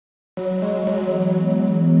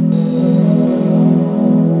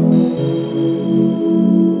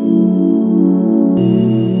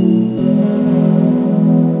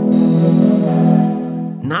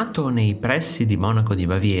Nei pressi di Monaco di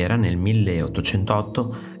Baviera, nel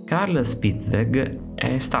 1808, Carl Spitzweg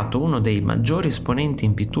è stato uno dei maggiori esponenti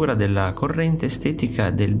in pittura della corrente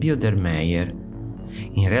estetica del Biedermeier.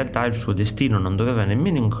 In realtà il suo destino non doveva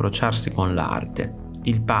nemmeno incrociarsi con l'arte.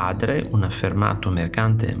 Il padre, un affermato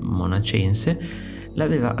mercante monacense,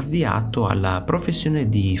 l'aveva avviato alla professione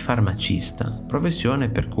di farmacista, professione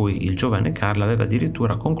per cui il giovane Carl aveva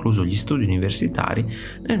addirittura concluso gli studi universitari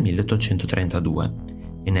nel 1832.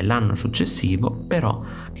 E nell'anno successivo però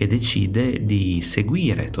che decide di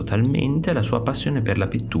seguire totalmente la sua passione per la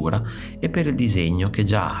pittura e per il disegno che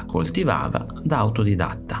già coltivava da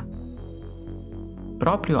autodidatta.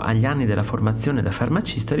 Proprio agli anni della formazione da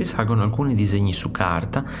farmacista risalgono alcuni disegni su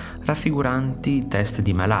carta raffiguranti teste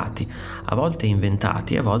di malati, a volte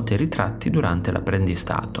inventati e a volte ritratti durante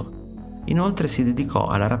l'apprendistato. Inoltre si dedicò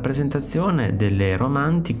alla rappresentazione delle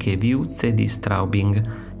romantiche viuzze di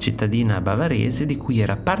Straubing, cittadina bavarese di cui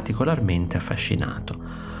era particolarmente affascinato.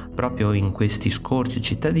 Proprio in questi scorci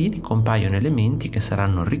cittadini compaiono elementi che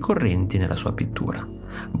saranno ricorrenti nella sua pittura: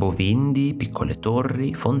 bovindi, piccole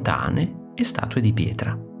torri, fontane e statue di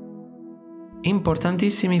pietra.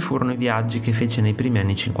 Importantissimi furono i viaggi che fece nei primi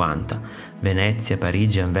anni 50, Venezia,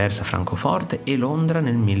 Parigi, Anversa, Francoforte e Londra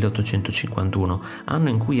nel 1851, anno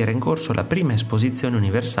in cui era in corso la prima esposizione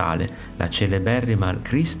universale, la celeberrima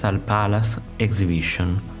Crystal Palace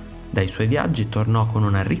Exhibition. Dai suoi viaggi tornò con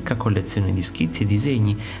una ricca collezione di schizzi e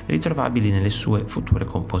disegni ritrovabili nelle sue future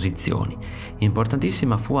composizioni.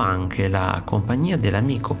 Importantissima fu anche la compagnia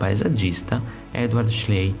dell'amico paesaggista Edward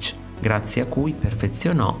Schleich, grazie a cui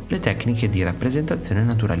perfezionò le tecniche di rappresentazione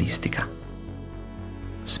naturalistica.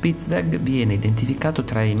 Spitzweg viene identificato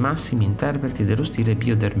tra i massimi interpreti dello stile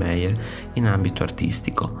Biedermeier in ambito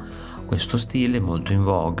artistico. Questo stile, molto in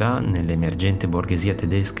voga nell'emergente borghesia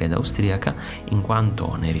tedesca ed austriaca, in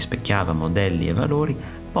quanto ne rispecchiava modelli e valori,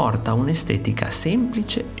 porta un'estetica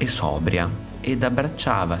semplice e sobria ed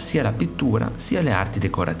abbracciava sia la pittura sia le arti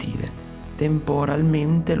decorative.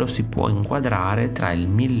 Temporalmente lo si può inquadrare tra il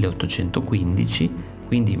 1815,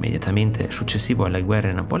 quindi immediatamente successivo alle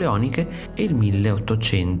guerre napoleoniche, e il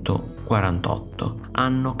 1848,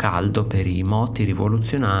 anno caldo per i moti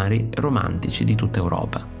rivoluzionari romantici di tutta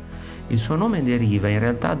Europa. Il suo nome deriva in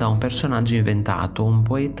realtà da un personaggio inventato, un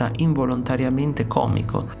poeta involontariamente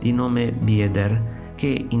comico di nome Bieder,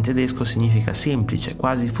 che in tedesco significa semplice,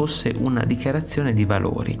 quasi fosse una dichiarazione di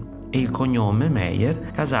valori, e il cognome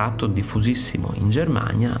Meyer, casato diffusissimo in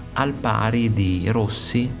Germania al pari di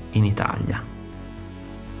Rossi in Italia.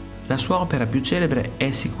 La sua opera più celebre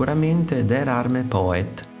è sicuramente Der arme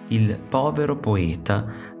Poet, il povero poeta,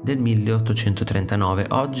 del 1839,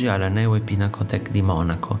 oggi alla Neue Pinakothek di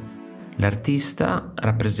Monaco. L'artista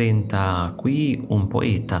rappresenta qui un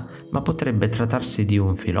poeta, ma potrebbe trattarsi di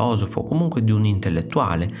un filosofo o comunque di un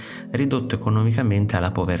intellettuale, ridotto economicamente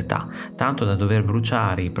alla povertà, tanto da dover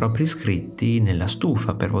bruciare i propri scritti nella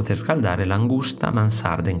stufa per poter scaldare l'angusta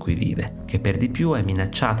mansarda in cui vive, che per di più è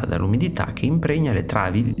minacciata dall'umidità che impregna le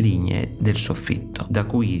travi lignee del soffitto, da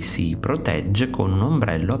cui si protegge con un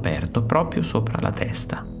ombrello aperto proprio sopra la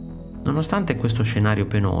testa. Nonostante questo scenario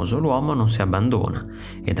penoso, l'uomo non si abbandona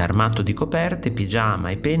ed, armato di coperte, pigiama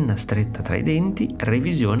e penna stretta tra i denti,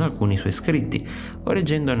 revisiona alcuni suoi scritti,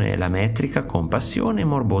 correggendone la metrica con passione e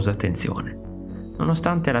morbosa attenzione.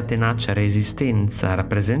 Nonostante la tenacia resistenza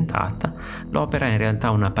rappresentata, l'opera è in realtà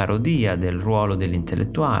una parodia del ruolo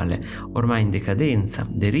dell'intellettuale, ormai in decadenza,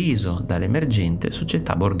 deriso dall'emergente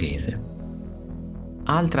società borghese.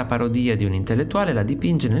 Altra parodia di un intellettuale la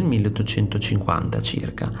dipinge nel 1850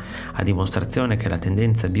 circa, a dimostrazione che la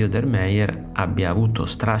tendenza Biedermeier abbia avuto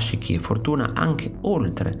strascichi e fortuna anche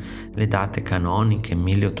oltre le date canoniche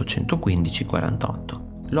 1815-48.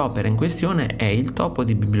 L'opera in questione è Il topo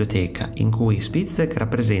di biblioteca, in cui Spitzweg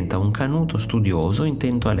rappresenta un canuto studioso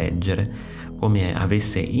intento a leggere, come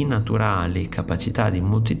avesse innaturali capacità di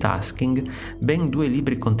multitasking, ben 2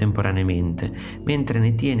 libri contemporaneamente, mentre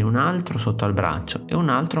ne tiene un altro sotto al braccio e un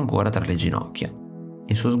altro ancora tra le ginocchia.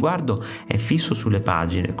 Il suo sguardo è fisso sulle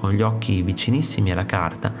pagine, con gli occhi vicinissimi alla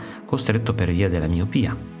carta, costretto per via della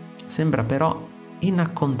miopia. Sembra però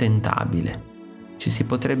inaccontentabile. Ci si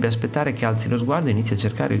potrebbe aspettare che alzi lo sguardo e inizi a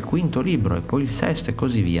cercare il 5° libro e poi il 6° e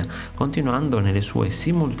così via, continuando nelle sue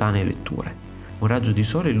simultanee letture. Un raggio di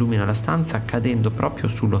sole illumina la stanza cadendo proprio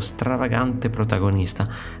sullo stravagante protagonista,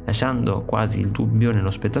 lasciando quasi il dubbio nello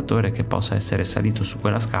spettatore che possa essere salito su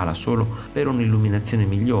quella scala solo per un'illuminazione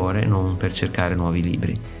migliore, non per cercare nuovi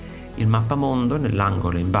libri. Il mappamondo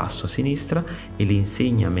nell'angolo in basso a sinistra e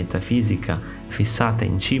l'insegna metafisica fissata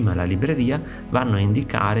in cima alla libreria vanno a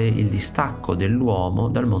indicare il distacco dell'uomo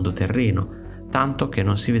dal mondo terreno, tanto che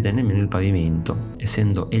non si vede nemmeno il pavimento,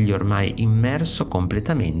 essendo egli ormai immerso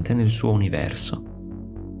completamente nel suo universo.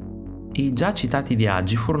 I già citati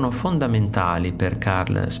viaggi furono fondamentali per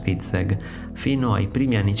Carl Spitzweg. Fino ai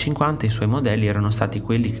primi anni 50 i suoi modelli erano stati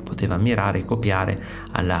quelli che poteva ammirare e copiare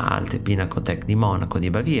alla Alte Pinakothek di Monaco di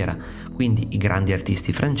Baviera, quindi i grandi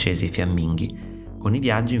artisti francesi e fiamminghi. Con i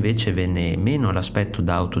viaggi invece venne meno l'aspetto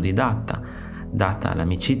da autodidatta, data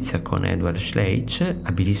l'amicizia con Edward Schleich,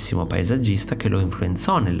 abilissimo paesaggista che lo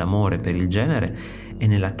influenzò nell'amore per il genere e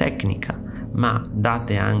nella tecnica, ma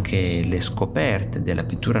date anche le scoperte della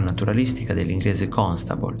pittura naturalistica dell'inglese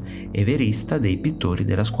Constable e verista dei pittori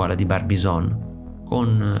della scuola di Barbizon.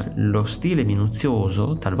 Con lo stile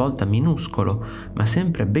minuzioso, talvolta minuscolo, ma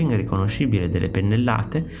sempre ben riconoscibile delle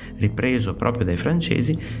pennellate, ripreso proprio dai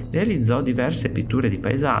francesi, realizzò diverse pitture di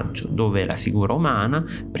paesaggio, dove la figura umana,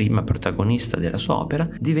 prima protagonista della sua opera,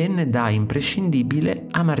 divenne da imprescindibile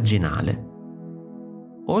a marginale.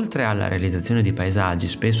 Oltre alla realizzazione di paesaggi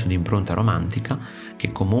spesso di impronta romantica,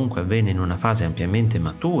 che comunque avvenne in una fase ampiamente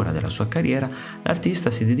matura della sua carriera, l'artista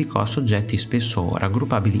si dedicò a soggetti spesso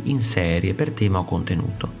raggruppabili in serie per tema o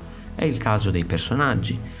contenuto. È il caso dei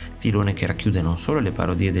personaggi, filone che racchiude non solo le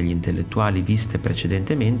parodie degli intellettuali viste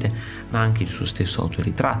precedentemente, ma anche il suo stesso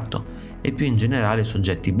autoritratto, e più in generale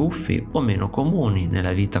soggetti buffi o meno comuni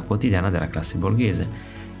nella vita quotidiana della classe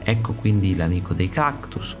borghese. Ecco quindi l'amico dei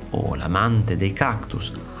cactus o l'amante dei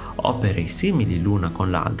cactus, opere simili l'una con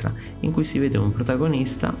l'altra, in cui si vede un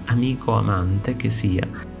protagonista, amico o amante che sia,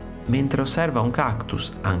 mentre osserva un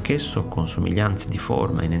cactus, anch'esso con somiglianze di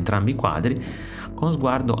forma in entrambi i quadri, con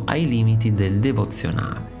sguardo ai limiti del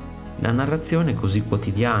devozionale. La narrazione così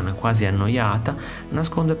quotidiana, quasi annoiata,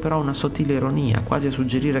 nasconde però una sottile ironia, quasi a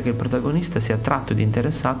suggerire che il protagonista sia attratto ed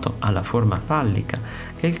interessato alla forma fallica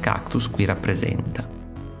che il cactus qui rappresenta.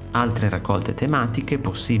 Altre raccolte tematiche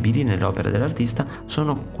possibili nell'opera dell'artista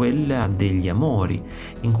sono quella degli amori,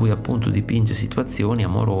 in cui appunto dipinge situazioni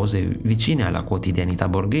amorose vicine alla quotidianità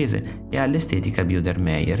borghese e all'estetica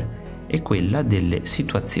Biedermeier, e quella delle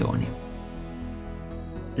situazioni.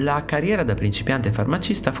 La carriera da principiante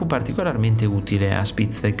farmacista fu particolarmente utile a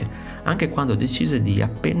Spitzweg, anche quando decise di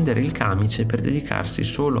appendere il camice per dedicarsi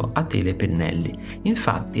solo a tele e pennelli.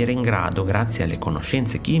 Infatti era in grado, grazie alle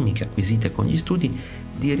conoscenze chimiche acquisite con gli studi,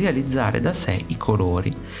 di realizzare da sé i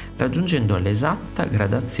colori, raggiungendo l'esatta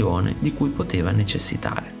gradazione di cui poteva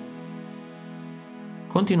necessitare.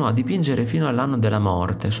 Continuò a dipingere fino all'anno della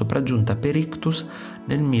morte, sopraggiunta per ictus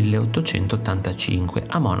nel 1885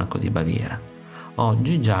 a Monaco di Baviera.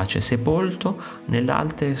 Oggi giace sepolto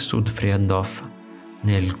nell'Alte Südfriedhof,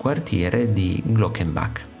 nel quartiere di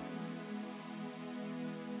Glockenbach.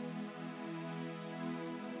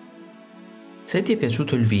 Se ti è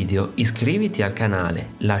piaciuto il video, iscriviti al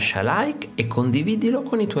canale, lascia like e condividilo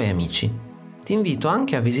con i tuoi amici. Ti invito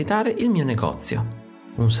anche a visitare il mio negozio.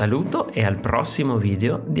 Un saluto e al prossimo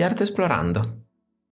video di Artesplorando.